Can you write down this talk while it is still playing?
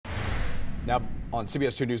Now on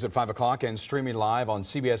CBS 2 News at 5 o'clock and streaming live on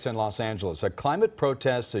CBSN Los Angeles, a climate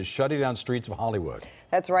protest is shutting down streets of Hollywood.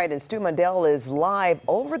 That's right, and Stu Mundell is live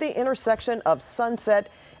over the intersection of Sunset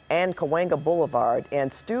and Cahuenga Boulevard.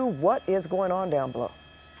 And Stu, what is going on down below?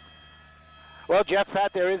 Well, Jeff,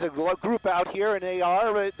 Pat, there is a group out here, and they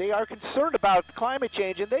are concerned about climate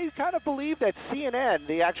change, and they kind of believe that CNN,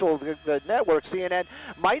 the network CNN,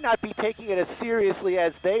 might not be taking it as seriously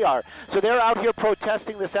as they are. So they're out here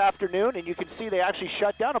protesting this afternoon, and you can see they actually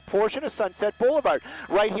shut down a portion of Sunset Boulevard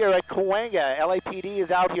right here at Cahuenga. LAPD is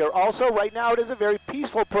out here. Also, right now, it is a very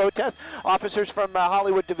peaceful protest. Officers from the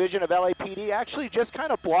Hollywood Division of LAPD actually just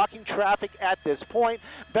kind of blocking traffic at this point,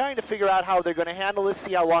 trying to figure out how they're going to handle this,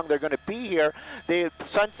 see how long they're going to be here. The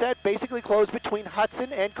Sunset basically closed between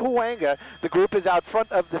Hudson and Cahuenga. The group is out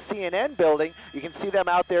front of the CNN building. You can see them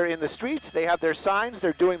out there in the streets. They have their signs.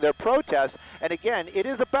 They're doing their protests. And again, it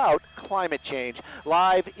is about climate change.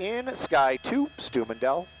 Live in Sky 2, Stu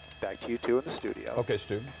Mundell. Back to you two in the studio. Okay,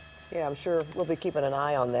 Stu. Yeah, I'm sure we'll be keeping an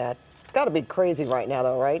eye on that. It's got to be crazy right now,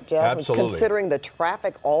 though, right, Jeff? Absolutely. Considering the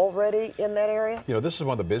traffic already in that area? You know, this is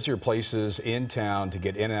one of the busier places in town to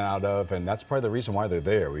get in and out of, and that's probably the reason why they're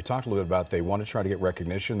there. We talked a little bit about they want to try to get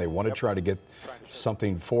recognition. They want to try to get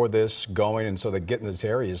something for this going, and so they get in these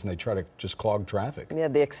areas and they try to just clog traffic. Yeah,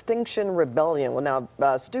 the Extinction Rebellion. Well,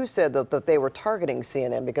 now, Stu said that they were targeting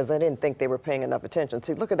CNN because they didn't think they were paying enough attention.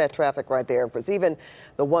 See, look at that traffic right there. Because even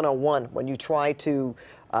the 101, when you try to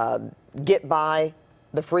get by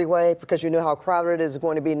the freeway because you know how crowded it is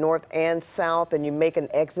going to be north and south, and you make an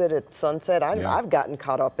exit at Sunset. I've gotten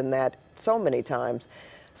caught up in that so many times.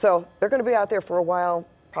 So they're going to be out there for a while,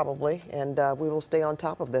 probably, and we will stay on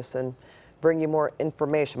top of this and bring you more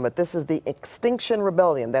information. But this is the Extinction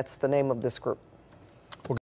Rebellion. That's the name of this group.